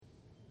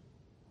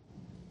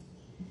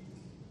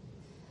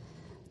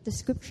The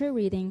scripture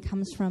reading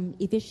comes from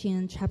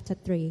Ephesians chapter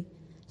 3.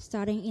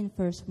 Starting in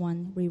verse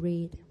 1, we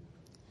read,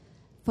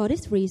 "For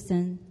this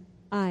reason,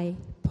 I,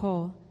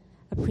 Paul,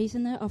 a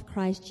prisoner of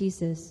Christ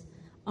Jesus,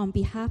 on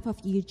behalf of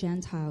you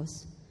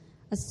Gentiles,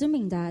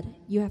 assuming that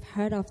you have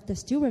heard of the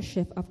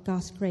stewardship of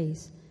God's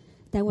grace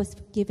that was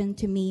given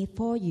to me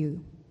for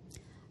you,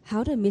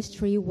 how the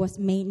mystery was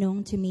made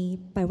known to me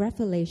by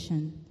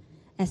revelation,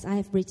 as I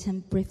have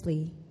written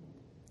briefly.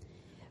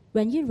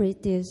 When you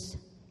read this,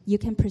 you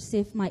can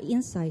perceive my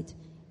insight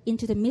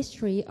into the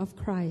mystery of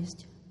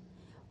Christ,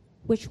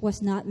 which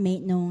was not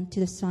made known to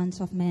the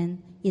sons of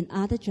men in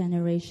other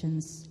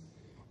generations,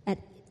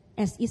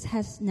 as it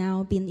has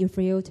now been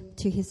revealed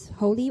to his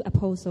holy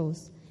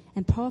apostles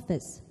and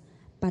prophets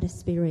by the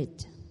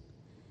Spirit.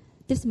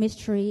 This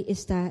mystery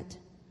is that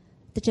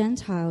the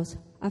Gentiles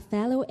are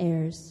fellow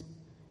heirs,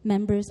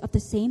 members of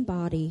the same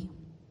body,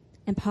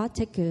 and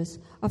partakers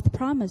of the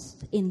promise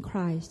in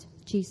Christ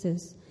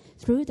Jesus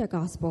through the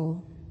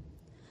gospel.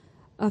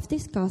 Of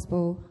this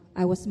gospel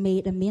I was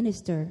made a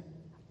minister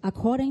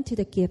according to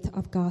the gift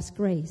of God's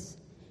grace,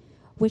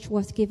 which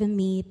was given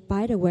me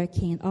by the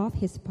working of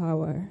his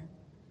power.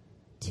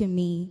 To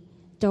me,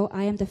 though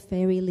I am the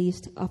very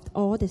least of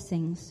all the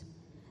saints,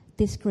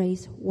 this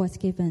grace was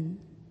given,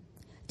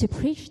 to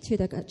preach to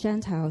the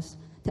Gentiles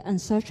the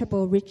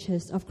unsearchable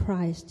riches of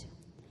Christ,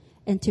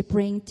 and to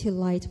bring to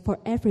light for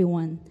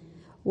everyone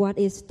what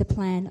is the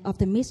plan of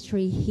the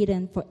mystery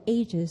hidden for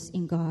ages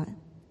in God,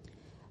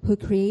 who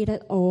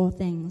created all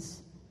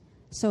things,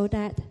 so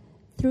that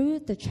through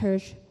the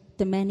church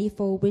the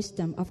manifold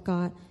wisdom of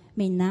God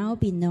may now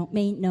be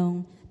made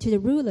known to the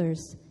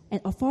rulers and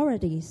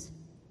authorities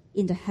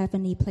in the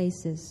heavenly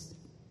places.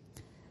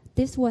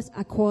 This was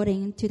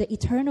according to the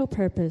eternal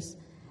purpose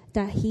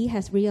that he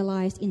has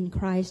realized in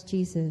Christ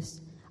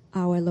Jesus,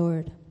 our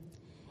Lord,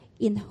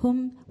 in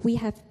whom we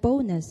have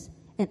boldness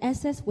and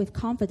access with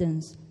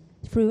confidence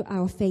through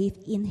our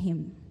faith in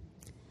him.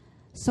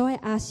 So I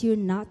ask you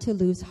not to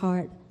lose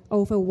heart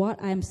over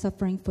what I am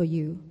suffering for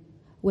you,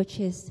 which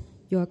is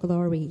your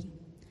glory."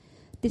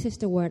 This is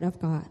the word of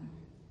God.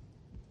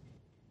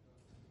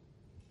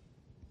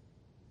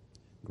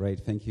 Great,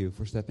 thank you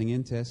for stepping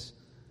in, Tess.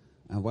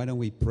 Why don't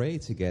we pray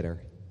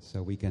together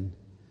so we can,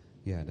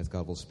 that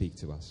God will speak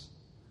to us.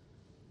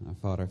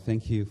 Father,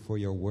 thank you for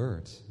your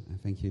word. I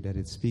thank you that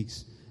it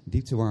speaks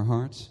deep to our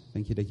hearts.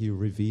 Thank you that you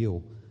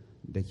reveal,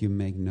 that you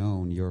make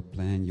known your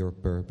plan, your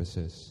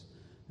purposes,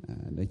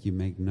 that you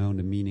make known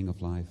the meaning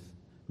of life,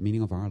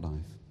 meaning of our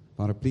life.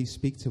 Father, please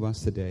speak to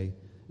us today.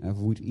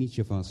 Would each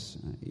of us,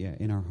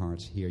 in our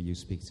hearts, hear you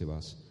speak to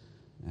us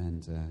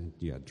and,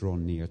 draw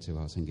near to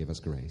us and give us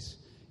grace.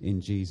 In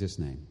Jesus'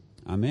 name,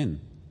 amen.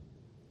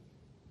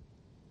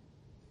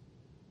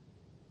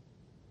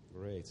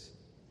 Great.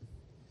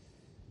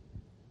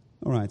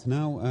 All right,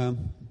 now,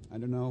 I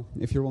don't know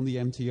if you're on the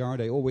MTR,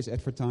 they always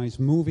advertise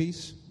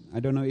movies. I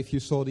don't know if you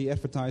saw the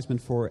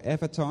advertisement for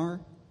Avatar,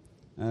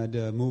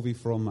 the movie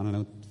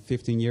from,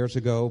 15 years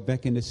ago,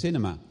 back in the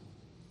cinema.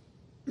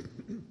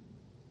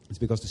 It's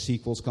because the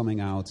sequel's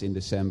coming out in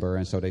December,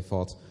 and so they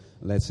thought,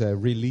 let's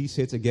release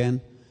it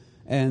again.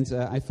 And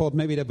I thought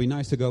maybe that'd be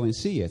nice to go and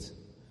see it.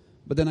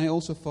 But then I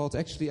also thought,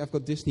 actually, I've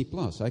got Disney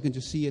Plus. I can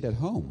just see it at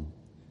home.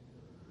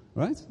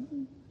 Right?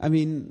 I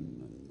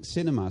mean,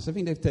 cinemas, I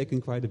think they've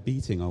taken quite a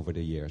beating over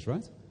the years,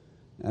 right?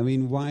 I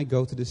mean, why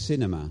go to the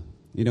cinema?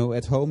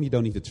 At home you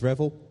don't need to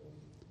travel.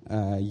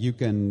 You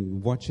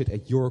can watch it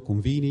at your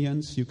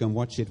convenience. You can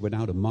watch it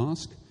without a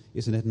mask.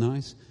 Isn't that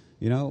nice?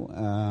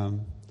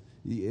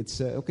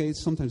 It's okay.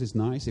 Sometimes it's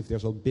nice if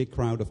there's a big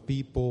crowd of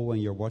people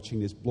and you're watching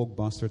this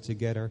blockbuster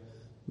together.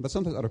 But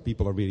sometimes other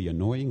people are really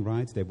annoying,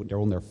 right? They're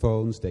on their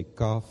phones, they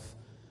cough,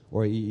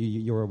 or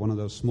you're one of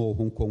those small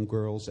Hong Kong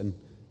girls and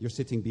you're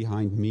sitting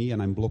behind me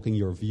and I'm blocking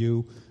your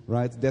view,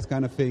 right? That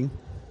kind of thing.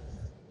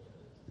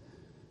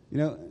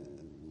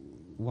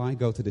 Why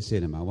go to the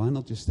cinema? Why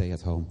not just stay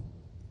at home?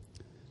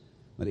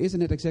 But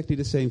isn't it exactly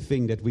the same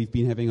thing that we've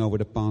been having over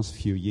the past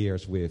few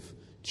years with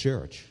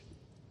church?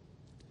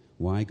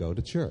 Why go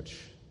to church?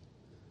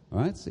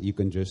 Right? So you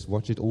can just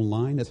watch it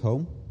online at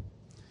home.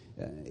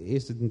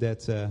 Isn't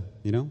that,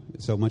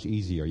 so much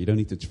easier? You don't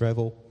need to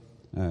travel.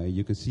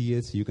 You can see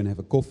it. You can have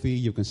a coffee.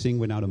 You can sing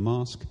without a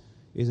mask.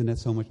 Isn't that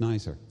so much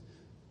nicer?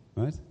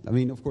 Right? I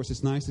mean, of course,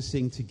 it's nice to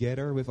sing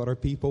together with other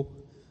people.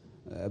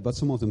 But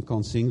some of them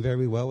can't sing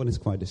very well, and it's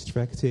quite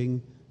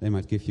distracting. They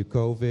might give you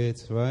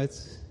COVID,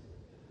 right?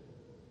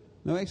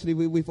 No, actually,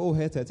 we've all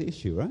had that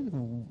issue,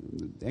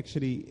 right?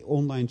 Actually,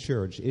 online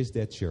church, is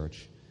that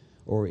church?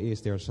 Or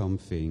is there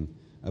something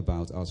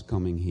about us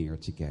coming here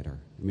together?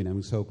 I mean,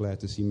 I'm so glad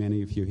to see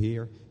many of you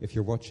here. If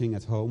you're watching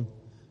at home,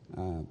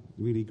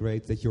 really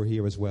great that you're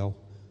here as well.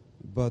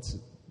 But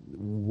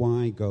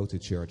why go to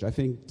church? I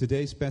think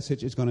today's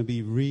passage is going to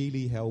be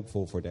really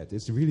helpful for that.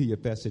 It's really a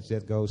passage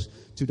that goes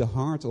to the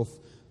heart of,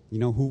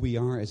 who we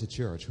are as a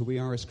church, who we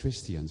are as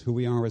Christians, who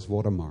we are as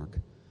Watermark.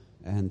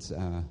 And,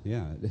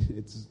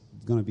 it's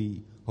going to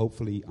be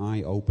hopefully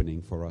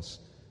eye-opening for us.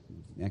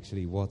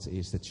 Actually, what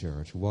is the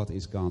church? What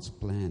is God's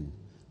plan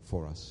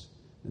for us?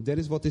 That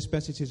is what this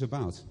passage is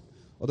about.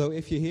 Although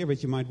if you hear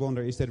it, you might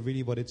wonder, is that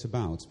really what it's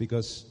about?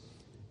 Because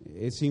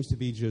it seems to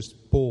be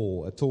just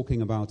Paul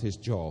talking about his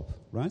job,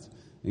 right?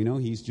 You know,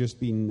 he's just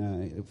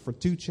been, for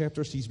 2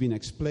 chapters, he's been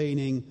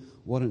explaining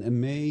what an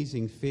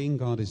amazing thing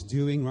God is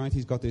doing, right?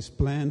 He's got this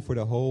plan for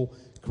the whole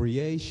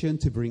creation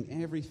to bring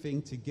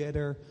everything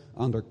together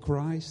under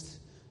Christ.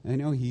 And,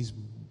 you know, he's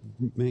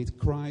made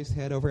Christ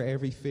head over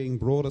everything,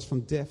 brought us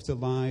from death to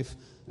life,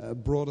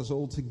 brought us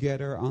all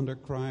together under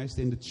Christ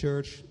in the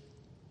church.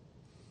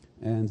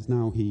 And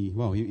now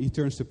he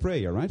turns to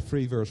prayer, right?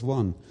 3 verse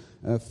 1.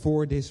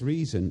 For this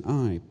reason,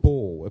 I,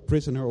 Paul, a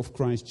prisoner of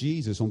Christ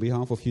Jesus, on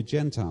behalf of you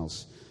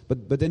Gentiles.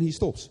 But then he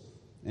stops.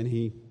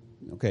 And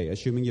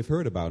assuming you've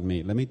heard about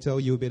me, let me tell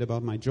you a bit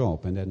about my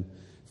job. And then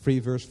 3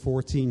 verse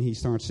 14, he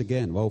starts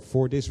again. Well,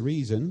 for this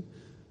reason,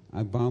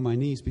 I bow my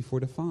knees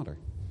before the Father.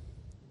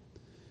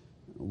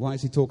 Why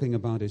is he talking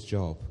about his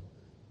job?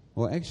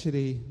 Well,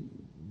 actually,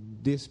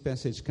 this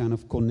passage kind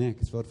of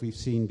connects what we've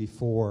seen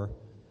before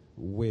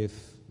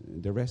with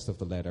the rest of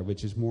the letter,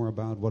 which is more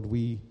about what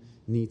we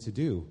need to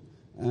do.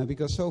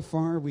 Because so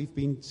far we've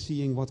been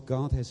seeing what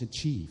God has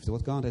achieved,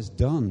 what God has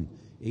done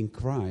in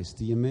Christ,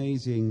 the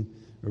amazing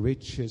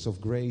riches of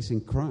grace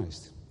in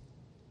Christ.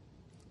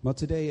 But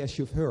today, as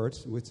you've heard,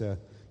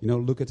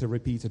 look at the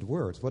repeated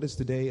words. What is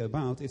today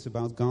about? It's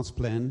about God's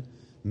plan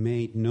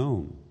made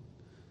known.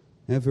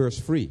 Verse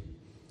 3,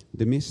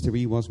 the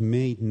mystery was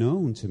made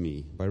known to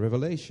me by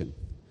revelation.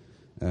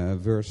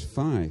 Verse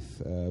 5,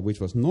 which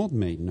was not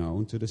made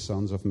known to the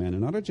sons of men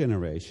in other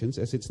generations,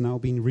 as it's now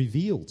been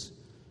revealed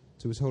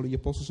to his holy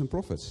apostles and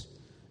prophets.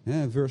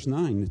 Verse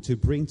 9, to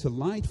bring to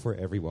light for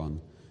everyone.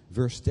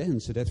 Verse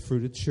 10, so that through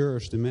the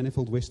church the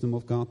manifold wisdom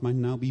of God might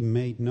now be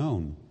made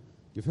known.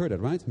 You've heard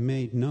that, right?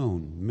 Made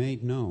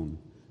known,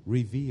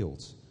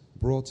 revealed,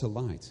 brought to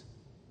light.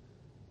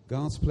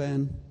 God's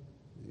plan,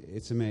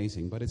 it's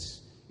amazing, but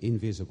it's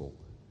invisible.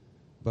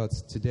 But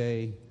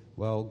today,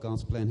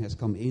 God's plan has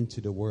come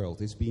into the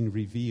world. It's been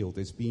revealed.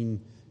 It's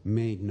been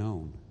made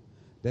known.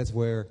 That's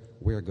where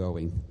we're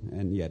going.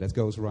 And that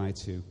goes right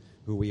to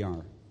who we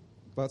are.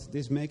 But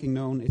this making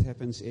known, it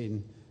happens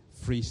in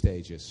 3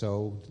 stages.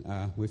 So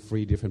with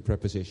 3 different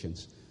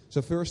prepositions.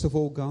 So first of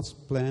all, God's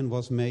plan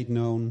was made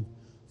known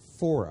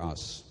for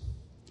us.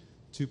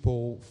 To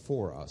Paul,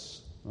 for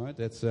us. Right?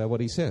 That's what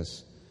he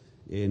says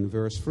in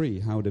verse 3.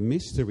 How the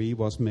mystery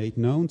was made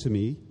known to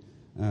me.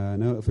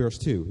 Verse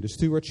 2. The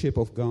stewardship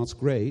of God's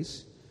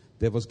grace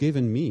that was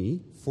given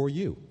me for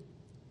you.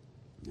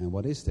 And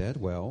what is that?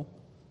 Well,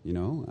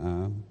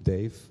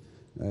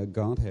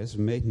 God has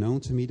made known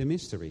to me the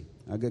mystery.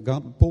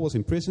 Paul was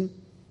in prison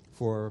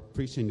for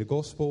preaching the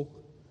gospel.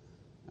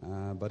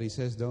 But he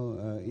says,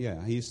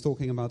 he's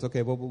talking about,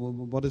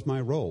 what is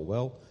my role?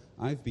 Well,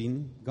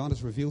 God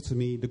has revealed to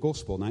me the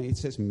gospel. Now, it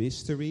says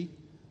mystery.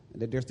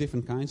 There's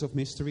different kinds of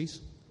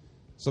mysteries.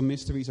 Some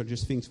mysteries are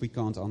just things we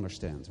can't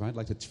understand, right?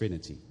 Like the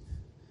Trinity.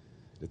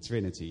 The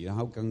Trinity.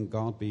 How can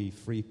God be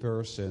 3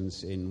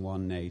 persons in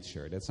one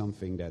nature? That's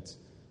something that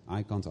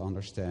I can't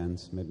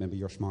understand. Maybe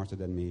you're smarter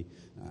than me.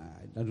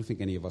 I don't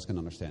think any of us can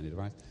understand it,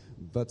 right?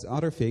 But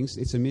other things,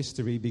 it's a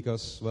mystery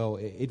because,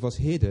 it was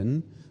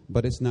hidden,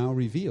 but it's now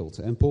revealed.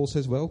 And Paul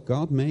says,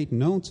 God made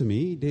known to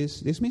me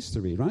this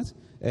mystery, right?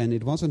 And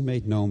it wasn't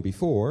made known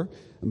before,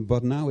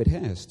 but now it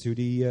has to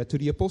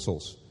the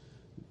apostles.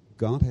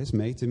 God has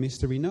made the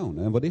mystery known.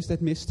 And what is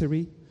that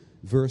mystery?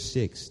 Verse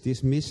 6,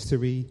 this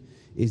mystery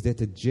is that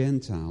the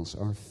Gentiles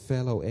are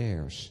fellow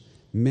heirs,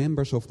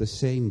 members of the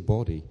same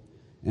body,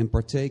 and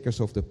partakers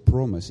of the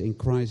promise in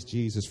Christ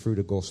Jesus through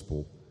the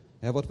gospel.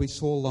 And what we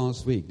saw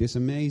last week, this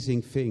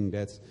amazing thing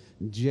that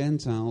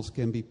Gentiles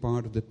can be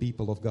part of the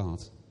people of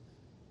God.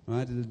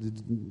 Right?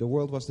 The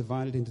world was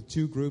divided into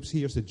 2 groups.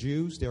 Here's the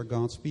Jews, they're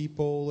God's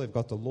people, they've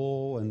got the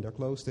law and they're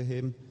close to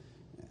him.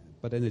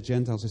 But then the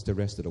Gentiles is the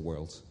rest of the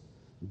world.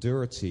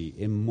 Dirty,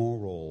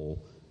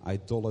 immoral,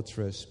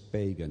 idolatrous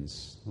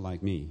pagans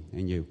like me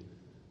and you.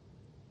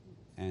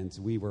 And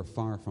we were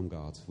far from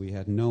God. We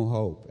had no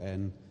hope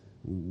and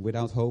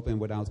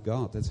without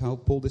God. That's how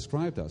Paul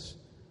described us.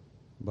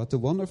 But the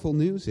wonderful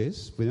news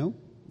is,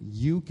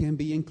 you can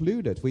be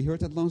included. We heard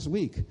that last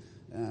week.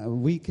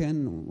 We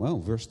can,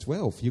 verse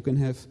 12, you can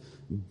have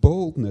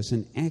boldness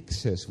and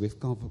access with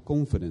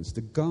confidence.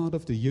 The God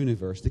of the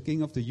universe, the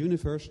King of the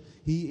universe,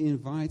 he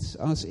invites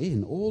us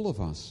in, all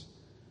of us.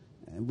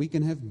 We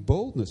can have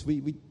boldness.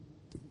 We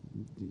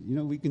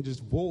can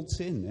just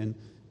waltz in and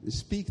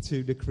speak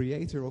to the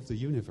creator of the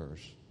universe.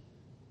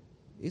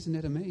 Isn't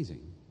that amazing?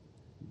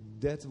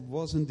 That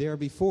wasn't there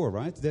before,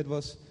 right? That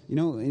was,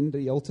 in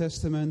the Old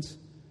Testament,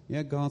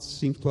 God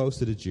seemed close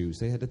to the Jews.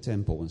 They had a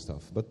temple and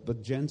stuff.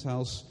 But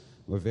Gentiles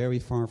were very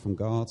far from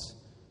God.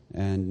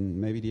 And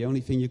maybe the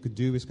only thing you could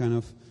do is kind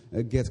of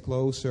get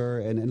closer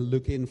and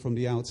look in from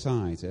the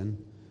outside.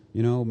 And,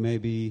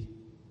 maybe,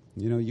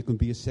 you can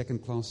be a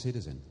second-class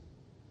citizen.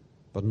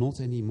 But not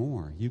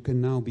anymore. You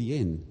can now be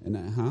in. And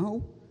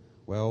how?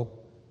 Well,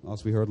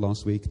 as we heard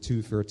last week,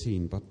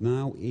 2:13. But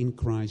now in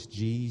Christ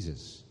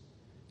Jesus,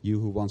 You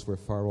who once were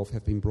far off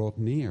have been brought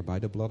near by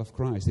the blood of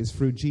Christ. It's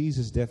through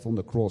Jesus' death on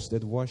the cross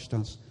that washed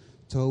us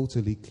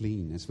totally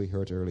clean, as we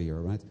heard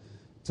earlier, right?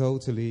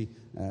 Totally,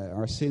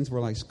 our sins were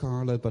like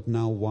scarlet, but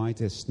now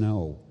white as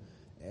snow.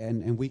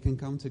 And we can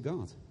come to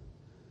God.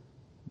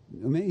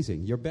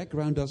 Amazing. Your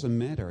background doesn't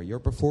matter. Your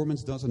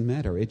performance doesn't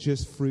matter. It's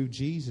just through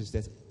Jesus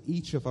that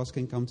each of us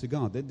can come to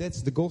God.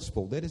 That's the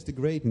gospel. That is the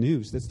great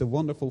news. That's the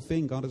wonderful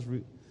thing God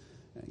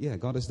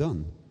has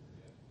done.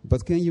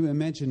 But can you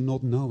imagine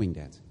not knowing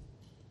that?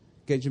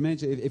 Can you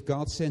imagine if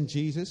God sent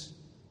Jesus,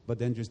 but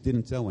then just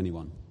didn't tell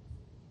anyone?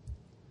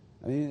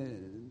 I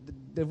mean,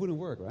 that wouldn't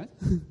work, right?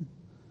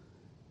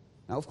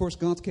 Now, of course,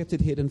 God kept it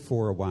hidden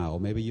for a while.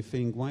 Maybe you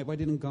think, why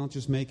didn't God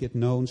just make it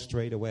known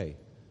straight away?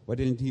 Why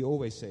didn't he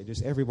always say,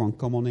 just everyone,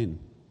 come on in?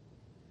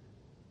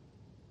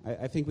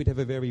 I think we'd have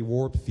a very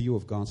warped view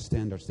of God's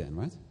standards then,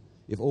 right?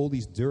 If all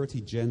these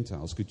dirty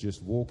Gentiles could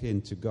just walk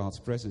into God's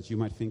presence, you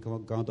might think, well,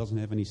 God doesn't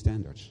have any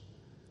standards.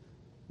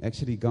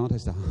 Actually, God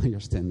has the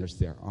higher standards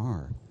there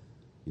are.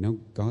 You know,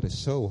 God is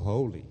so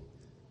holy.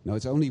 No,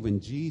 it's only when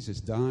Jesus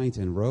died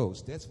and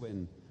rose, that's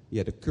when,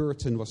 the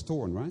curtain was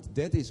torn, right?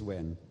 That is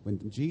when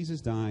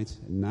Jesus died,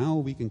 and now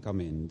we can come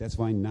in. That's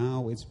why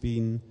now it's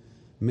been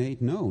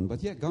made known.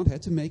 But God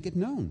had to make it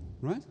known,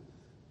 right?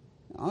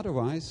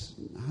 Otherwise,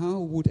 how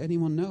would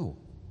anyone know?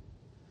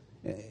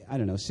 I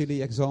don't know,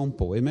 silly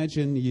example.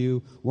 Imagine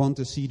you want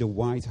to see the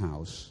White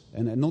House,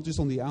 and not just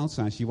on the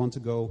outside, you want to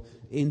go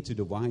into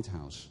the White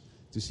House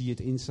to see it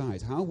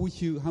inside. How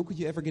could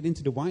you ever get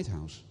into the White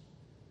House?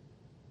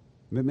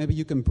 Maybe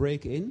you can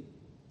break in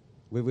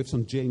with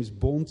some James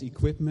Bond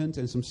equipment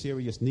and some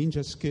serious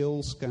ninja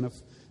skills, kind of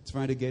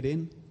try to get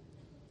in.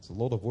 It's a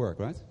lot of work,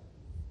 right?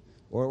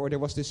 Or there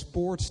was this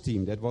sports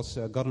team that was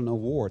got an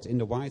award in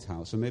the White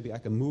House. So maybe I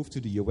can move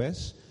to the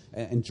US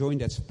and join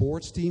that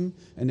sports team,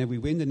 and then we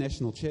win the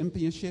national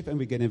championship, and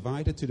we get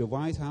invited to the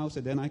White House,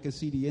 and then I can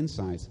see the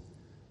inside.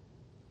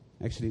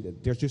 Actually,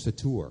 there's just a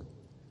tour.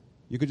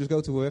 You could just go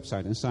to a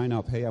website and sign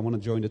up. Hey, I want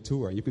to join the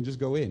tour. You can just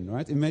go in,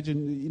 right?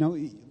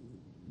 Imagine,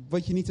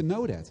 but you need to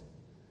know that.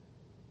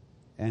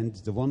 And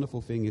the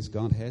wonderful thing is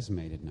God has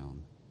made it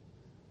known.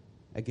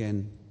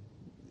 Again,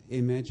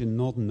 imagine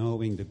not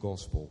knowing the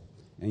gospel.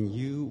 And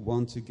you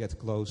want to get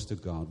close to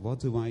God. What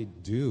do I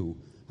do?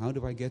 How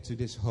do I get to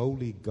this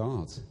holy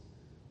God?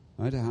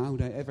 Right? How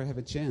would I ever have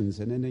a chance?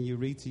 And then you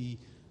read the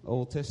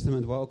Old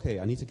Testament. Well, okay,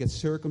 I need to get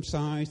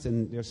circumcised,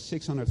 and there's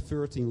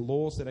 613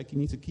 laws that I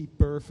need to keep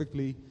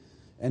perfectly.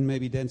 And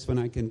maybe that's when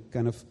I can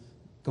kind of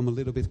come a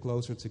little bit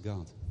closer to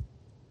God.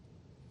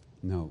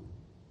 No,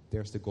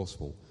 there's the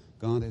gospel.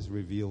 God has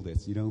revealed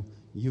it.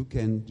 You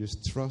can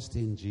just trust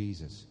in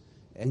Jesus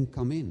and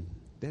come in.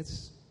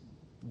 That's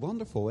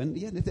wonderful. And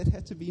that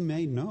had to be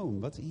made known.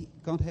 But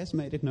God has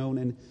made it known,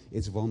 and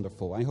it's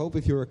wonderful. I hope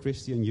if you're a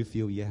Christian, you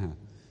feel,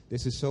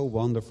 this is so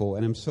wonderful.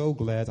 And I'm so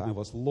glad I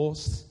was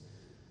lost.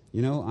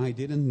 I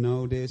didn't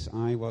know this.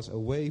 I was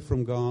away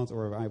from God,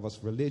 or I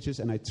was religious,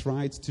 and I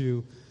tried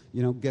to,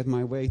 get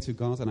my way to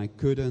God, and I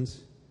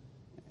couldn't.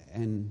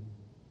 And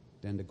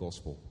then the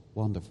gospel.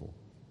 Wonderful.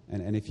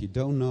 And if you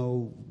don't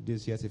know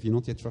this yet, if you're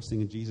not yet trusting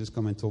in Jesus,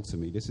 come and talk to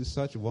me. This is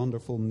such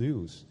wonderful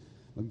news.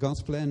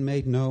 God's plan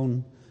made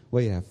known,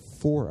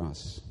 for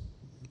us.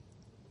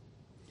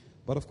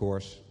 But of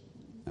course,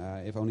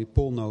 if only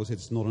Paul knows,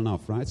 it's not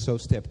enough, right? So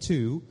step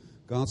 2,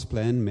 God's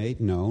plan made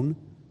known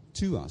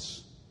to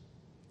us.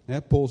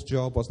 Paul's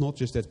job was not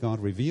just that God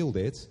revealed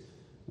it.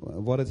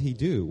 What did he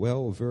do?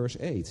 Well, verse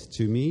 8,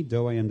 to me,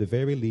 though I am the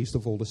very least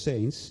of all the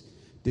saints,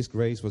 this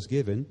grace was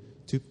given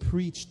to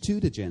preach to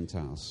the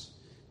Gentiles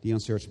the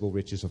unsearchable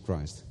riches of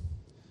Christ.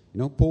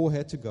 Paul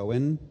had to go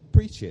and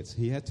preach it.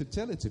 He had to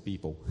tell it to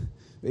people.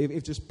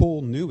 If just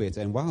Paul knew it,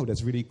 and wow,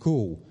 that's really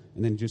cool,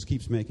 and then just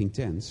keeps making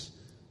tents,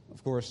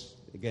 of course,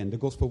 again, the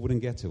gospel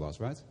wouldn't get to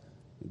us, right?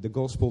 The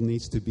gospel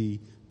needs to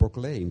be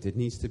proclaimed. It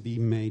needs to be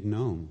made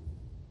known.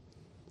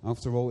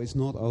 After all, it's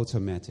not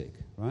automatic,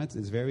 right?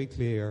 It's very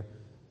clear,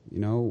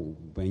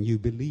 when you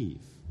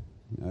believe.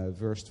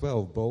 Verse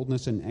 12,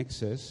 boldness and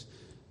access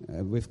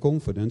with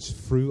confidence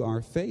through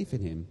our faith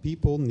in him.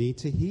 People need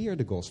to hear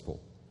the gospel.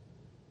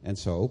 And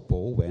so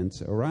Paul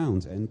went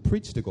around and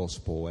preached the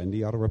gospel, and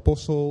the other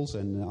apostles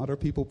and other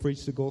people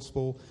preached the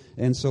gospel,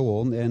 and so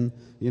on. And,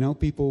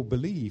 people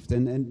believed,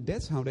 and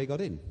that's how they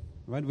got in,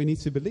 right? We need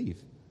to believe.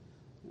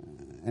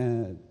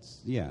 I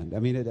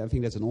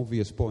think that's an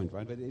obvious point,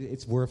 right? But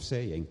it's worth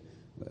saying.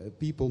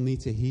 People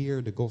need to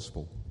hear the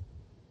gospel.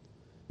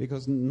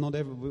 Because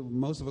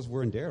most of us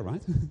weren't there,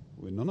 right?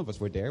 None of us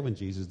were there when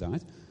Jesus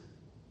died.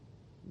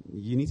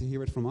 You need to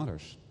hear it from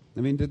others.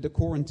 The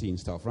quarantine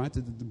stuff, right?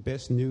 The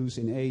best news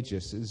in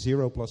ages,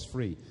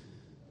 0+3.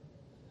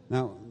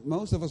 Now,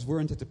 most of us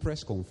weren't at the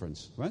press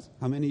conference, right?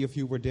 How many of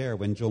you were there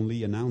when John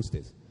Lee announced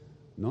it?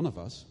 None of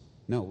us.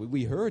 No,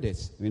 we heard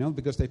it,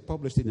 because they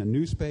published it in the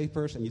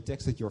newspapers, and you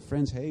texted your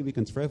friends, hey, we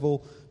can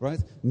travel, right?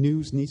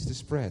 News needs to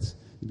spread.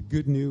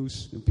 Good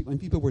news, and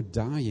people were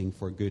dying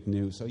for good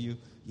news. So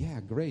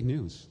great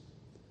news.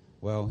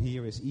 Well,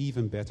 here is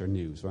even better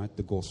news, right?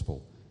 The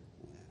gospel.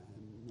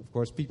 Of Of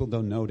course, people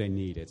don't know they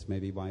need it.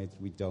 Maybe why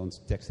we don't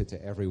text it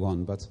to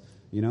everyone. But,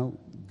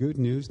 good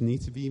news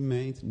needs to be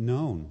made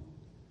known.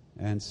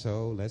 And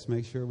so let's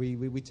make sure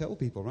we tell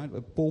people, right?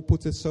 Paul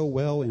put it so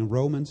well in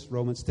Romans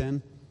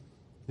 10.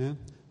 Yeah?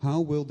 How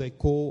will they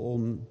call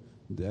on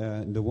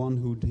the one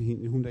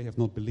whom they have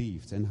not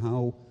believed? And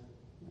how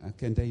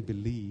can they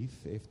believe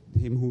if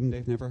him whom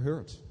they've never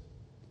heard?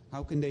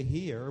 How can they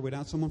hear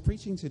without someone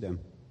preaching to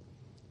them?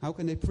 How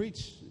can they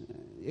preach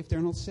if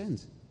they're not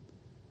sent?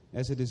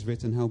 As it is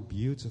written, how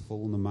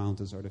beautiful on the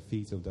mountains are the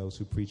feet of those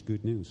who preach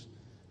good news.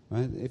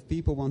 Right? If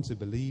people want to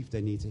believe, they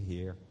need to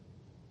hear.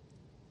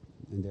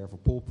 And therefore,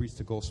 Paul preached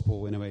the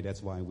gospel. In a way,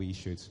 that's why we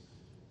should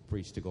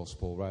preach the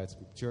gospel, right?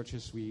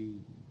 Churches,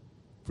 we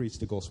preach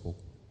the gospel.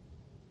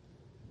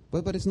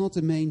 But it's not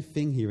the main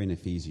thing here in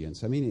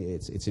Ephesians. I mean,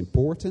 it's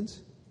important.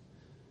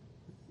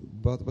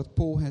 But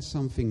Paul has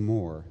something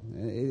more.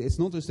 It's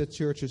not just that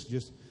churches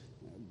just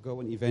go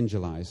and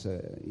evangelize,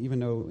 even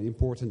though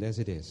important as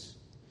it is.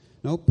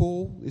 No,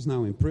 Paul is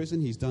now in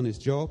prison. He's done his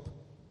job.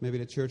 Maybe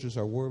the churches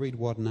are worried.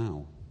 What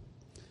now?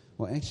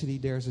 Well, actually,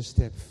 there's a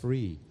step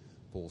 3,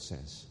 Paul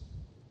says.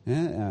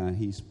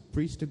 He's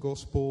preached the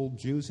gospel.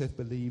 Jews have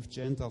believed.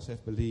 Gentiles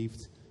have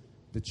believed.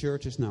 The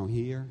church is now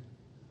here.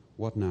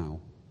 What now?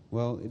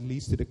 Well, it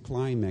leads to the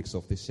climax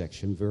of this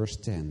section, verse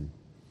 10.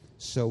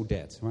 So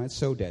that, right?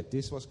 So that.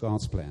 This was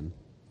God's plan.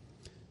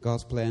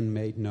 God's plan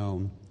made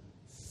known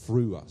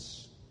through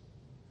us.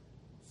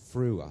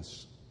 Through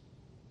us.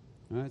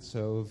 Right,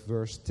 so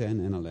verse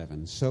 10 and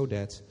 11. So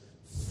that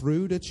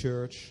through the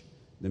church,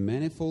 the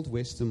manifold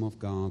wisdom of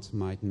God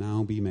might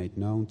now be made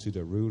known to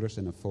the rulers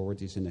and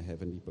authorities in the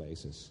heavenly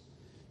places.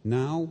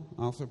 Now,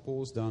 after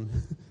Paul's done,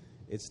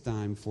 it's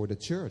time for the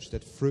church,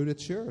 that through the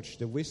church,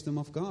 the wisdom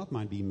of God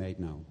might be made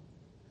known.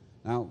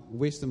 Now,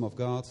 wisdom of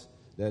God,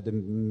 the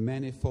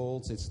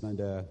manifolds,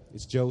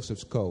 it's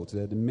Joseph's coat,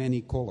 the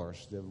many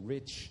colors, the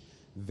rich,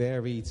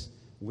 varied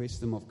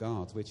wisdom of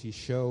God, which he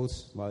showed,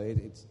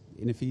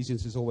 in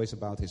Ephesians is always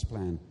about his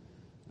plan,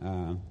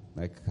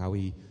 like how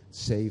he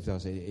saved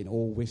us in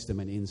all wisdom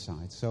and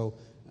insight. So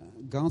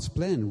God's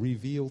plan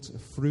revealed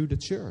through the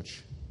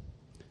church.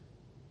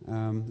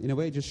 In a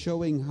way, just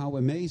showing how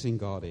amazing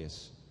God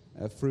is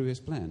through his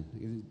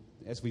plan.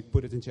 As we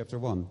put it in chapter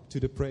 1, to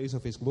the praise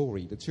of his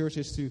glory. The church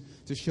is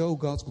to show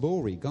God's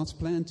glory, God's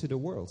plan to the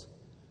world.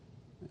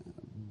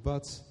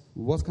 But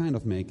what kind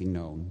of making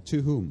known?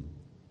 To whom?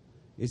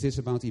 Is this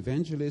about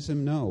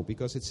evangelism? No,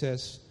 because it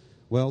says,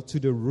 well, to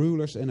the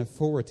rulers and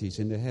authorities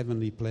in the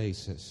heavenly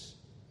places.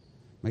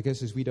 My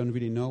guess is we don't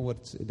really know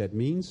what that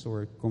means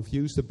or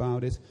confused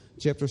about it.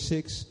 Chapter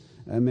 6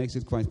 makes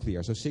it quite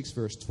clear. So 6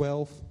 verse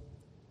 12,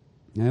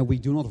 we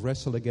do not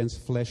wrestle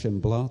against flesh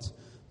and blood,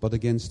 but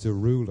against the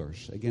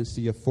rulers, against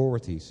the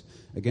authorities,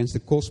 against the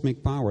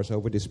cosmic powers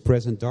over this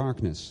present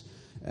darkness,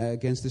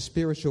 against the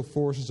spiritual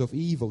forces of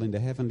evil in the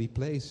heavenly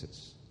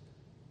places.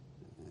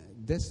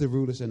 That's the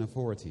rulers and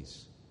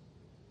authorities.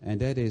 And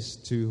that is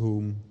to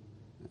whom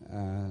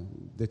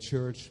the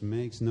church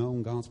makes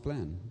known God's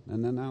plan.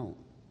 And then now,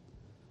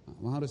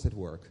 how does that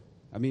work?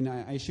 I mean,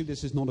 I assume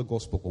this is not a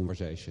gospel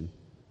conversation.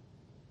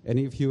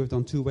 Any of you have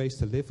done 2 ways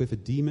to live with a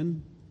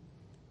demon?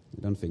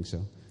 I don't think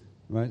so.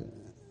 Right?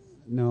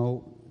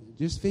 No,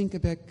 just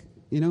think back,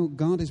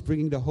 God is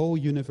bringing the whole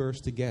universe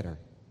together.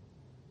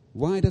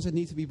 Why does it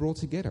need to be brought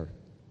together?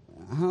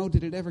 How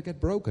did it ever get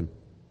broken?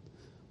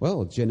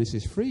 Well,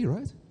 Genesis 3,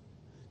 right?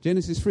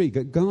 Genesis 3,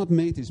 God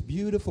made this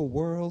beautiful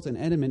world, and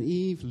Adam and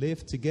Eve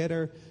lived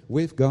together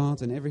with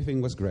God, and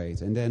everything was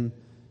great. And then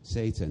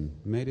Satan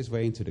made his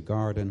way into the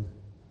garden,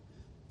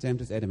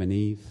 tempted Adam and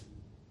Eve.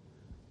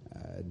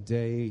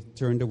 They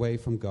turned away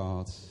from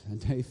God,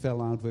 and they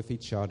fell out with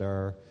each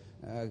other.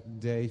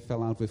 They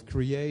fell out with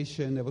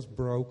creation that was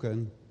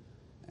broken,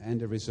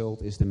 and the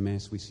result is the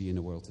mess we see in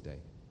the world today.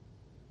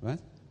 Right?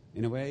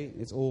 In a way,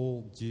 it's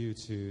all due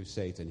to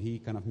Satan. He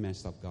kind of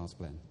messed up God's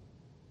plan.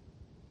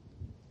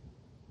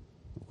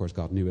 Of course,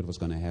 God knew it was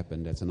going to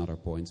happen. That's another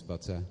point.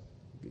 But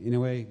in a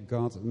way,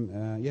 God's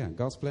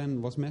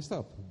plan was messed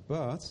up.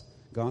 But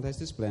God has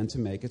this plan to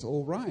make it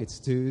all right,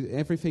 to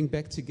everything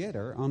back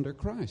together under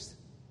Christ.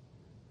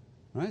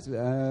 Right?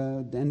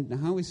 And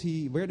how is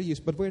he? Where do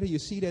you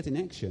see that in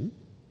action?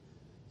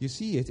 You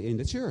see it in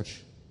the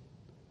church.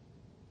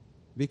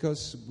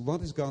 Because what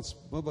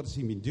has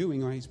he been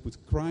doing? Well, he's put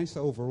Christ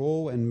over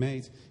all and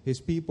made his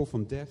people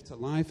from death to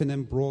life, and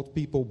then brought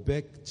people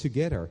back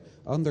together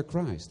under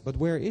Christ. But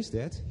where is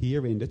that?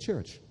 Here in the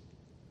church.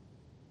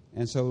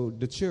 And so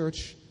the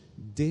church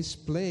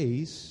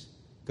displays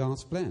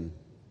God's plan.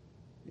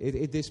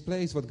 It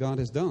displays what God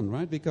has done,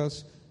 right?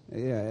 Because,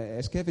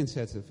 as Kevin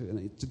said,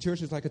 the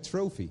church is like a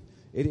trophy.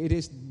 It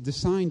is the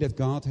sign that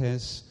God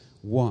has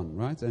won,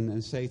 right?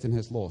 And Satan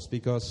has lost.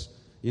 Because,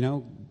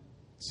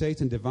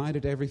 Satan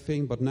divided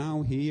everything, but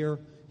now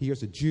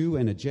here's a Jew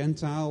and a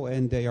Gentile,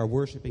 and they are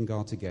worshiping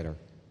God together.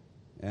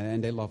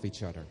 And they love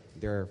each other.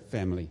 They're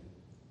family.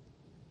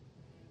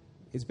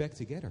 It's back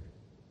together.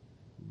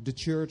 The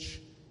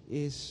church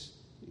is,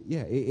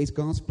 it's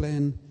God's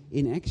plan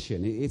in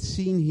action. It's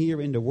seen here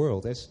in the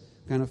world. As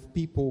kind of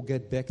people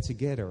get back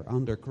together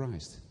under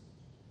Christ.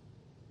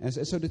 And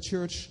so the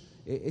church,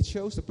 it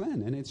shows the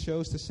plan, and it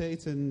shows to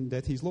Satan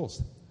that he's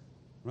lost.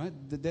 Right?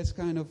 That's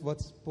kind of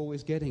what Paul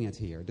is getting at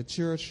here. The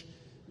church,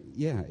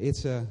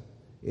 it's a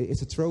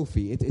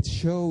trophy. It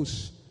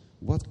shows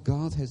what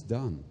God has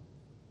done.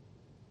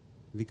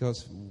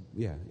 Because,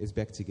 it's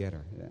back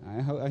together.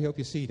 I hope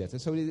you see that. And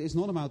so it's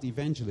not about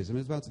evangelism.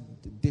 It's about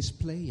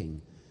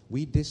displaying.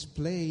 We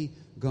display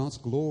God's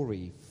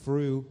glory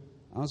through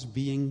us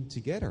being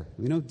together.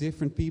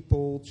 Different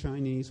people,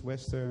 Chinese,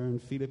 Western,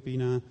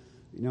 Filipina,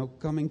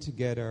 coming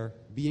together,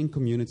 being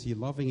community,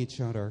 loving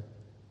each other.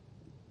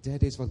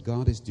 That is what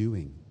God is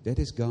doing. That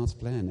is God's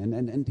plan.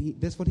 And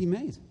that's what he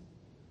made.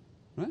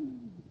 Right?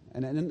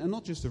 And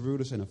not just the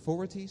rulers and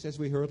authorities, as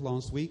we heard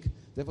last week.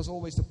 That was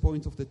always the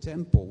point of the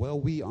temple. Well,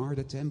 we are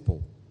the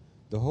temple.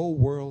 The whole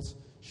world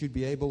should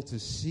be able to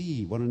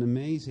see what an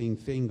amazing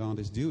thing God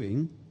is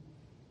doing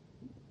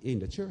in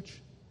the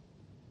church.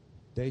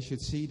 They should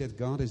see that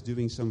God is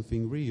doing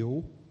something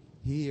real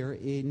here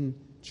in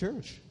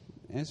church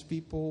as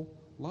people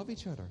love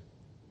each other.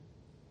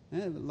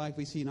 Like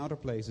we see in other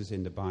places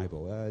in the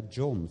Bible.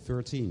 John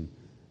 13.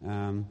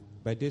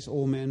 By this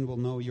all men will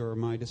know you're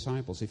my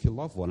disciples if you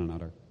love one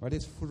another. Right?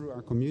 It's through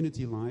our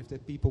community life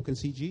that people can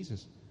see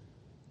Jesus.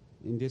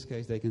 In this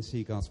case, they can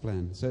see God's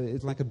plan. So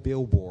it's like a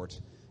billboard,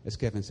 as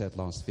Kevin said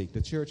last week.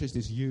 The church is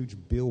this huge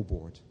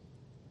billboard.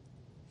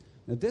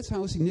 Now that's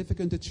how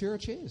significant the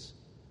church is.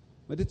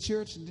 But the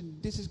church,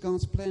 this is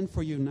God's plan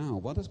for you now.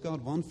 What does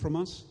God want from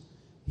us?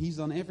 He's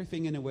done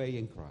everything in a way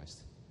in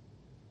Christ.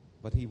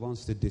 But he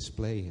wants to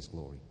display his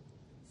glory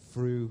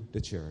through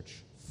the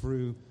church,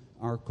 through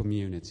our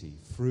community,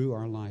 through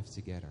our life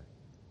together.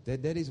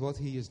 That is what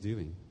he is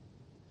doing.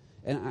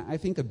 And I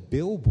think a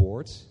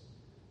billboard,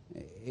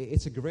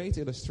 it's a great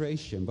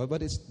illustration,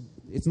 but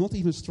it's not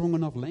even strong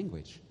enough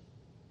language.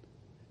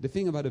 The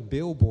thing about a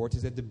billboard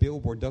is that the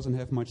billboard doesn't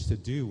have much to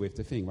do with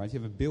the thing, right? You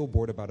have a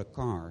billboard about a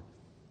car,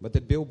 but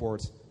that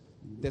billboard,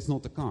 that's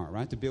not the car,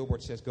 right? The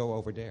billboard says, go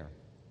over there.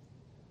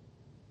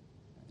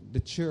 The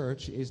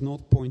church is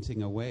not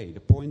pointing away.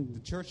 The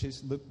church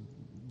is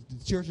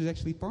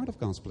actually part of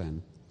God's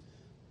plan.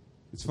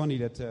 It's funny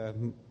that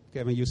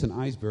Kevin used an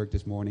iceberg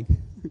this morning.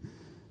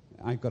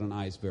 I've got an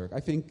iceberg. I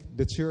think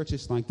the church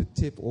is like the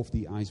tip of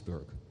the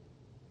iceberg.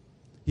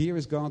 Here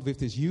is God with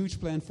this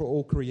huge plan for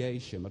all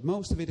creation, but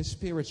most of it is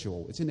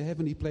spiritual. It's in the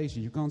heavenly places.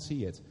 You can't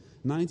see it.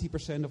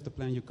 90% of the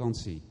plan you can't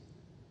see.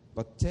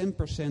 But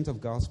 10%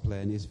 of God's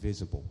plan is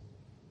visible.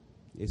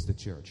 It's the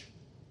church.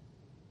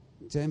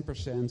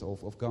 10%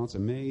 of God's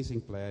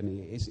amazing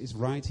plan is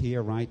right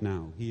here, right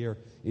now, here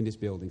in this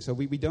building. So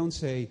we don't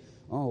say,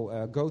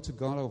 go to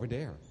God over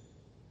there.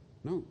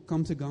 No,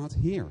 come to God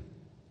here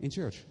in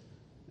church.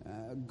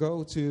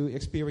 Go to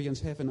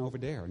experience heaven over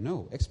there.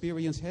 No,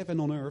 experience heaven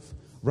on earth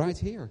right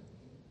here.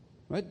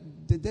 Right?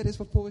 That is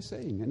what Paul is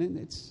saying. And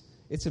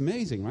it's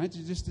amazing, right?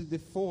 Just the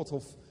thought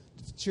of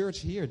the church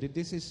here.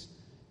 This is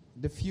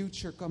the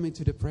future coming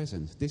to the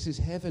present. This is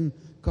heaven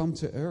come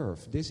to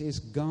earth. This is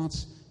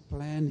God's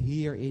plan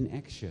here in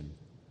action.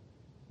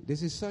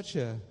 This is such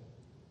a,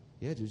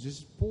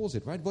 just pause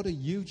it, right? What a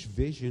huge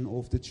vision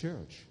of the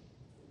church.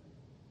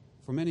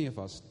 For many of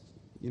us,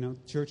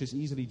 church is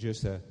easily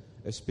just a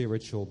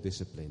spiritual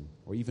discipline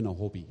or even a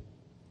hobby.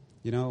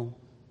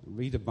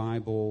 Read the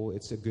Bible,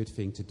 it's a good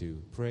thing to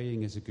do.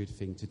 Praying is a good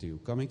thing to do.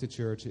 Coming to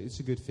church, it's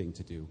a good thing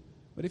to do.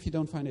 But if you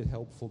don't find it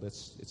helpful,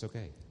 it's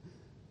okay.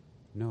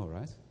 No,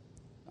 right?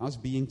 Us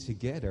being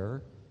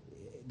together,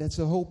 that's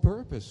the whole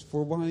purpose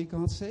for why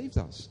God saved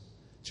us.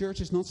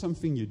 Church is not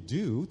something you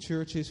do.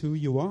 Church is who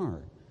you are.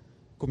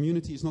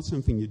 Community is not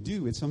something you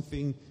do. It's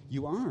something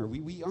you are.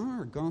 We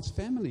are God's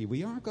family.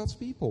 We are God's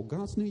people,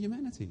 God's new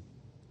humanity.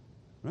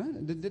 Right?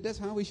 That's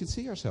how we should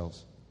see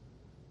ourselves.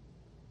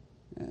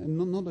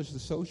 Not as the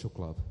social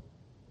club.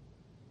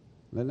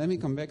 Let me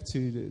come back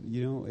to,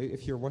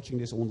 if you're watching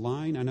this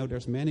online, I know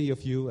there's many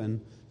of you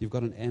and you've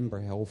got an Amber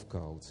Health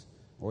Code.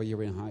 Or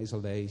you're in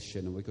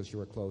isolation because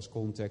you're a close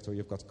contact or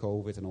you've got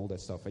COVID and all that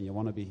stuff and you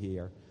want to be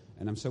here.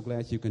 And I'm so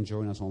glad you can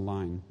join us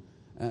online.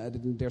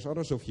 There's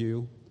others of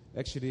you,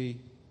 actually,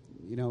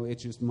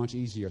 it's just much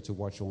easier to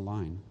watch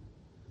online.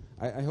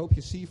 I hope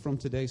you see from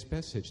today's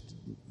passage,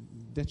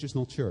 that's just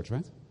not church,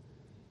 right?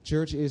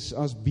 Church is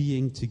us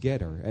being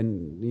together.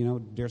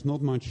 And, there's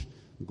not much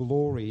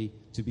glory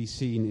to be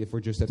seen if we're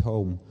just at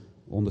home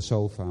on the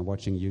sofa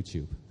watching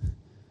YouTube.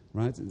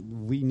 Right?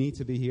 We need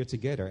to be here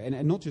together.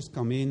 And not just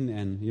come in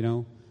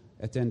and,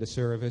 attend the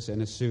service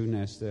and as soon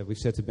as we've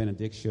said the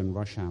benediction,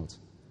 rush out.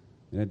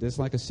 That's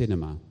like a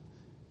cinema.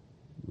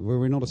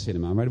 We're not a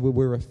cinema, right?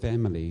 We're a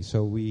family.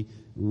 So we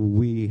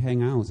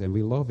hang out and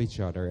we love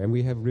each other and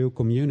we have real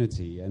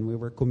community and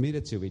we're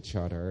committed to each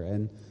other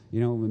and,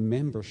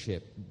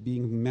 membership,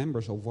 being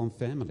members of one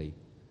family.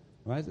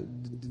 Right?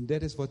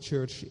 That is what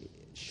church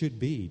should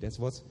be. That's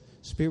what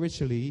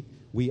spiritually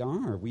we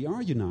are. We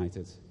are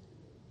united.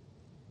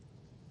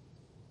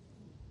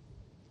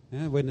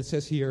 When it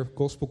says here,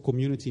 gospel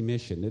community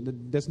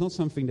mission, that's not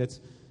something that,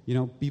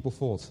 people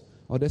thought,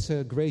 Oh, that's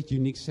a great,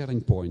 unique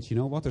selling point. You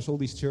know what? There's all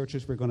these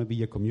churches. We're going to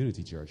be a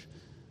community church.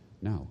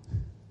 No.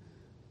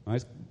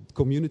 Right?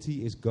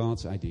 Community is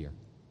God's idea.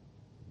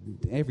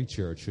 Every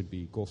church should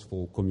be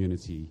gospel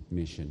community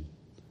mission,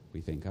 we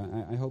think.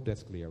 I hope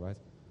that's clear, right?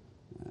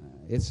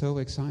 It's so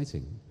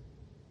exciting.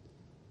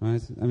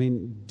 Right? I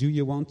mean,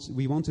 we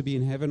want to be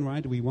in heaven,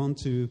 right? We want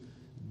to,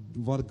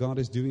 what God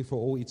is doing for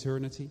all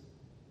eternity.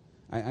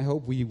 I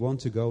hope we want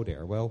to go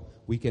there. Well,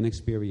 we can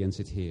experience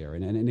it here.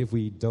 And if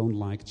we don't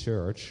like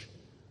church,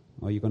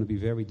 well, you're going to be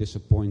very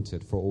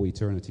disappointed for all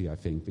eternity, I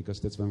think, because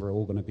that's when we're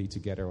all going to be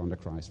together under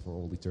Christ for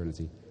all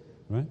eternity.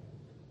 Right?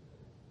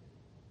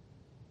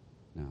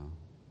 Now,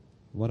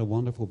 what a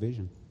wonderful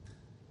vision.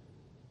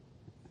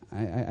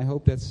 I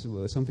hope that's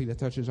something that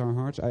touches our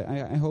hearts.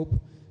 I hope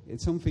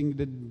it's something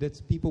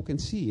that people can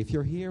see. If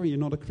you're here and you're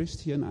not a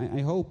Christian,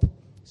 I hope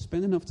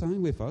spend enough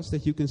time with us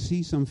that you can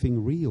see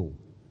something real,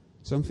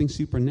 something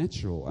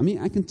supernatural. I mean,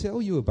 I can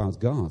tell you about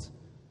God.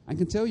 I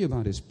can tell you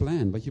about His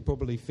plan, but you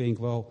probably think,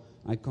 well,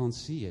 I can't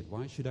see it.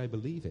 Why should I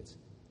believe it?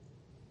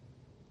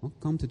 Well,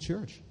 come to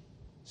church.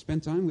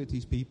 Spend time with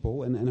these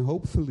people, and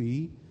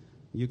hopefully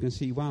you can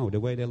see, wow, the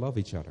way they love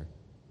each other.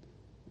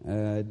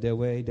 The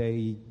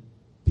way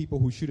people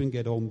who shouldn't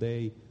get on,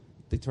 they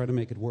try to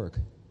make it work.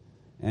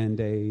 And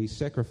they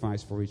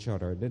sacrifice for each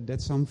other.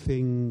 That's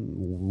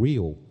something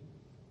real.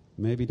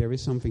 Maybe there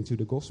is something to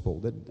the gospel.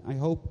 That I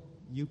hope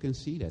you can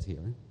see that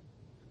here.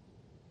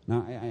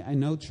 Now, I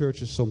know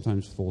churches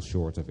sometimes fall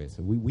short of it.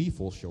 We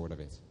fall short of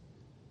it.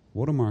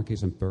 Watermark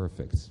isn't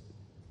perfect.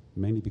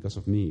 Mainly because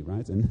of me,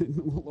 right?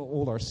 And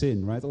all our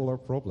sin, right? All our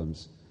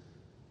problems.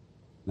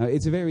 Now,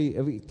 it's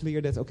very clear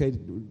that, okay,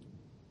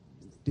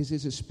 this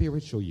is a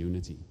spiritual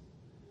unity.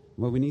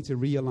 Well, we need to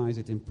realize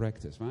it in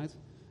practice, right?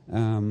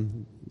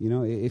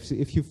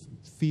 If you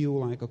feel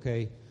like,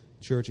 okay,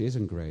 church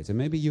isn't great, and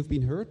maybe you've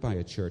been hurt by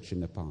a church in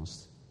the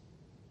past.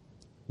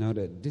 Now,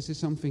 this is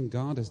something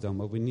God has done,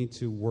 but we need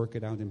to work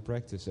it out in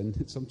practice,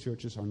 and some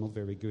churches are not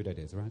very good at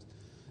it, right?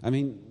 I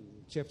mean,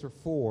 chapter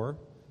 4,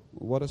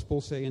 what does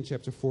Paul say in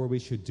chapter 4 we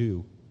should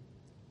do?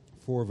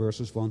 4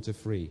 verses 1 to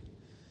 3.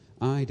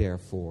 I,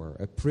 therefore,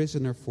 a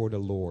prisoner for the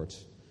Lord,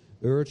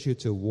 urge you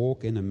to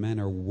walk in a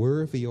manner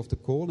worthy of the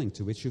calling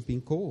to which you've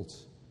been called.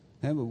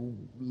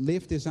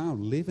 Live this out.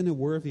 Live in a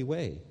worthy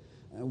way,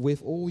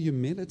 with all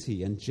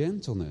humility and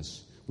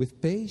gentleness,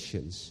 with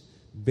patience,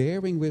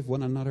 bearing with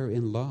one another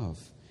in love,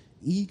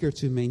 eager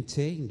to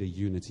maintain the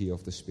unity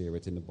of the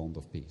Spirit in the bond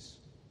of peace.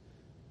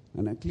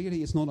 And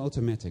clearly it's not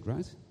automatic,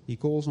 right? He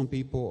calls on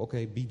people,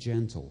 okay, be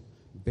gentle,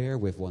 bear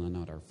with one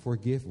another,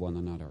 forgive one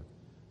another.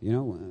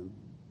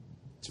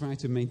 Try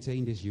to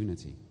maintain this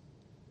unity.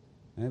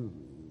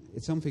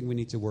 It's something we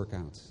need to work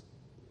out.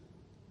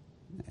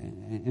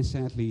 And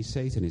sadly,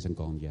 Satan isn't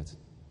gone yet.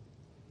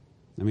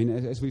 I mean,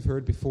 as we've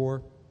heard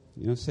before,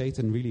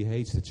 Satan really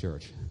hates the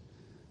church.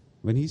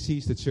 When he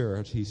sees the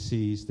church, he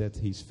sees that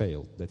he's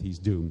failed, that he's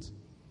doomed.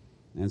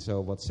 And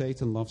so what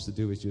Satan loves to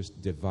do is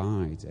just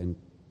divide and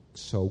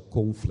sow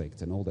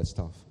conflict and all that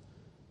stuff.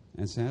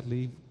 And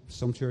sadly,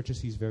 some churches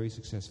he's very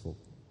successful.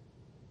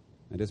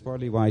 And that's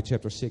partly why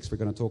chapter 6 we're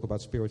going to talk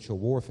about spiritual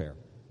warfare.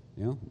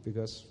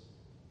 Because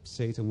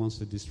Satan wants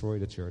to destroy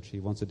the church. He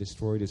wants to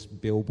destroy this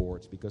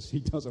billboard because he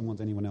doesn't want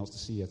anyone else to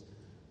see it.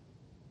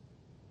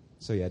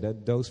 So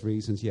those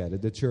reasons,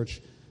 the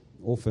church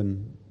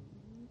often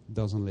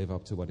doesn't live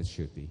up to what it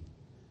should be.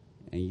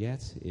 And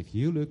yet, if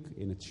you look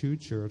in a true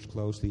church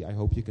closely, I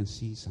hope you can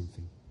see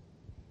something.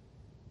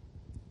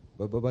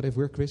 But if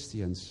we're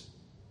Christians,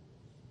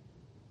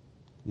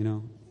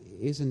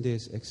 isn't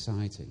this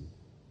exciting?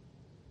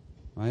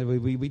 Right?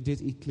 We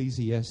did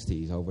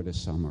Ecclesiastes over the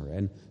summer,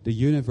 and the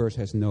universe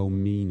has no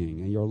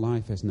meaning, and your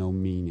life has no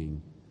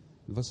meaning.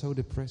 It was so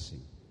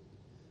depressing.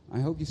 I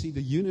hope you see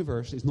the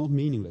universe is not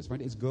meaningless,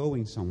 right? It's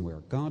going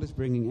somewhere. God is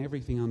bringing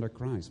everything under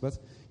Christ, but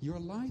your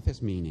life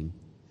has meaning.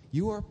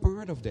 You are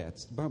part of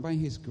that. By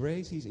His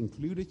grace, He's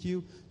included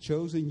you,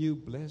 chosen you,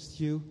 blessed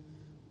you,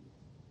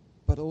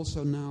 but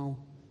also now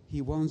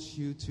He wants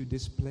you to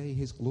display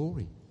His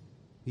glory.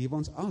 He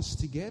wants us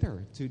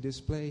together to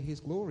display His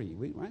glory,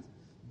 right?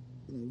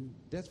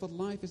 That's what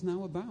life is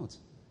now about.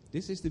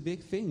 This is the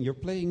big thing. You're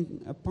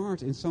playing a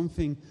part in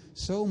something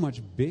so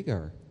much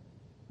bigger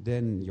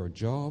than your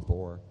job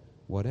or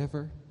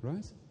whatever,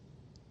 right?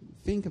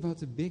 Think about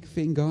the big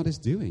thing God is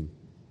doing.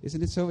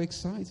 Isn't it so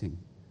exciting?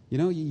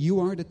 You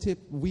are the tip,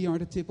 we are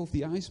the tip of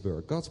the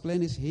iceberg. God's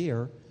plan is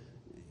here.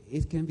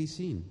 It can be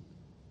seen.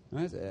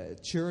 Right?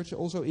 Church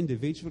also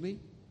individually.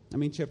 I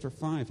mean, chapter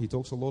 5, he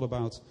talks a lot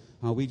about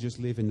how we just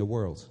live in the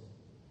world.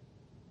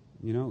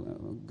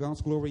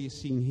 God's glory is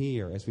seen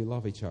here as we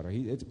love each other.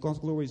 God's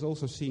glory is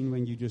also seen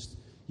when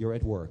you're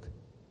at work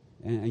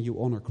and you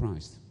honor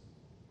Christ.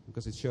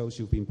 Because it shows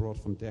you've been brought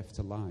from death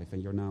to life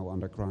and you're now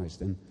under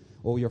Christ. And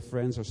all your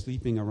friends are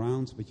sleeping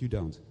around, but you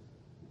don't.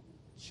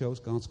 It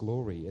shows God's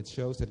glory. It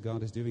shows that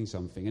God is doing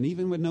something. And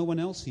even when no one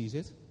else sees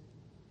it,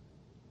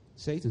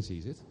 Satan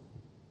sees it.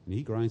 And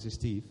he grinds his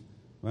teeth,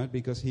 right?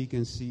 Because he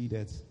can see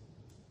that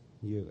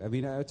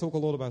I talk a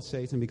lot about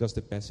Satan because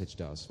the passage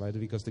does, right?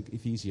 Because the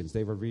Ephesians,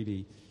 they were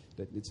really,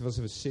 it was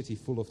a city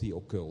full of the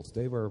occult.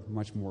 They were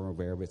much more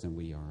aware of it than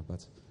we are.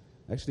 But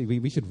actually,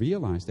 we should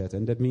realize that.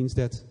 And that means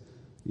that,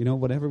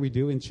 whatever we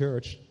do in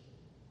church,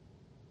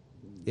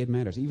 it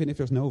matters. Even if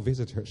there's no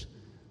visitors,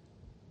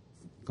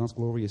 God's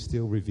glory is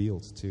still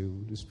revealed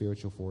to the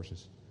spiritual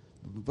forces.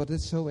 But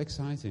it's so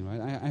exciting,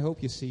 right? I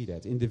hope you see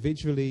that.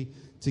 Individually,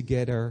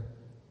 together.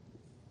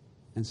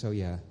 And so,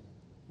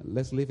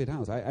 let's live it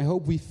out. I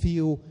hope we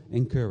feel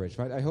encouraged,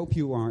 right? I hope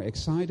you are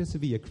excited to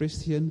be a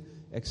Christian,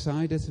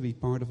 excited to be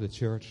part of the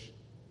church.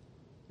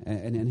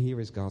 And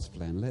here is God's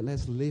plan.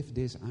 Let's live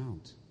this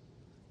out.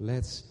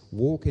 Let's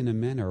walk in a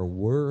manner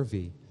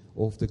worthy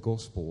of the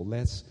gospel.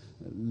 Let's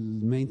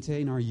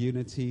maintain our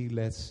unity.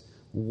 Let's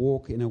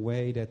walk in a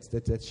way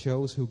that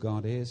shows who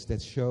God is,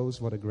 that shows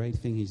what a great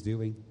thing He's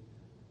doing.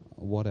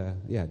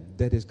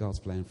 That is God's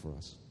plan for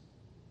us.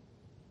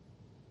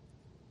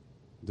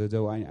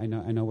 Though I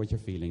know what you're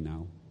feeling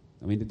now.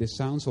 This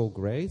sounds all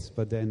great,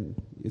 but then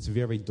it's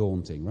very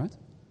daunting, right?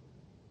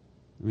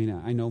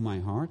 I know my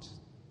heart.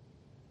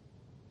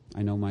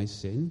 I know my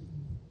sin,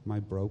 my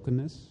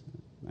brokenness.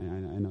 I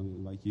know,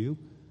 like you.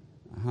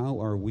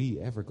 How are we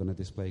ever going to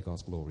display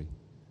God's glory?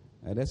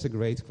 That's a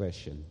great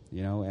question,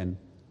 and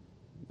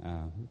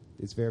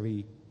it's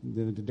very...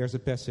 There's a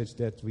passage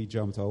that we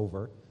jumped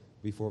over.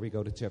 Before we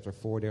go to chapter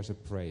 4, there's a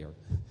prayer.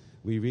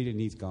 We really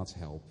need God's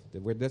help.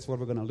 That's what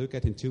we're going to look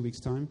at in 2 weeks'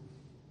 time.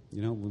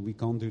 We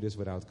can't do this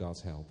without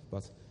God's help.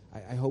 But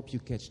I hope you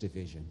catch the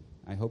vision.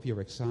 I hope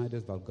you're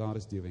excited about what God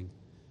is doing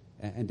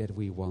and that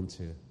we want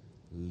to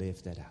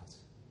live that out.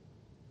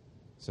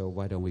 So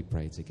why don't we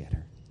pray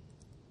together?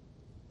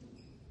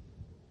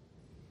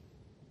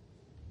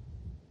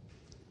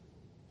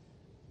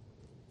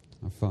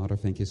 Our Father,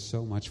 thank you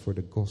so much for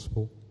the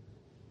gospel.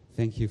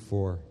 Thank you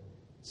for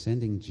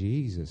sending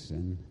Jesus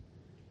and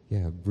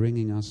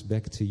bringing us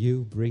back to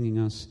you, bringing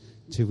us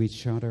to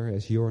each other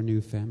as your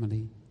new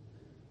family.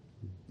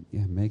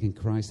 Making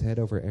Christ head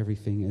over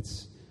everything.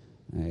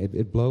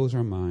 It blows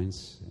our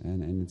minds,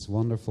 and it's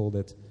wonderful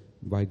that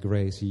by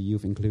grace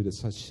you've included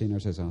such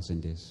sinners as us in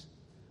this.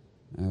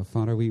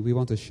 Father, we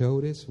want to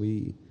show this.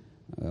 We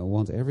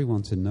want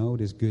everyone to know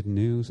this good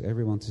news,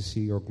 everyone to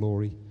see your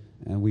glory,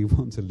 and we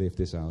want to live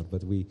this out.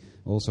 But we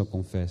also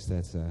confess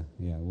that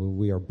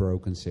we are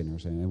broken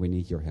sinners and we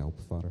need your help,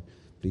 Father.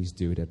 Please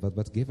do that.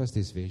 But give us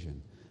this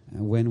vision.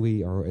 And when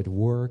we are at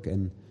work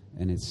and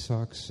it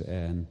sucks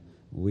and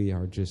we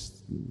are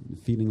just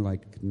feeling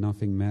like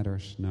nothing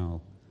matters,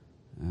 no.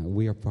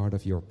 We are part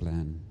of your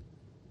plan.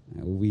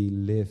 We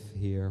live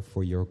here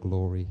for your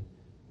glory,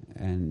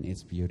 and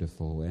it's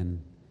beautiful.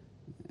 And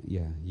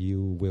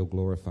you will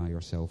glorify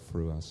yourself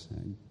through us.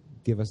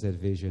 Give us that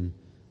vision.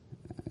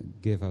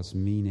 Give us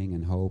meaning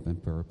and hope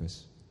and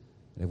purpose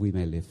that we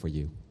may live for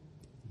you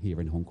here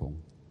in Hong Kong.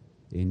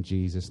 In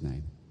Jesus'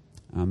 name.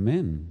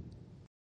 Amen.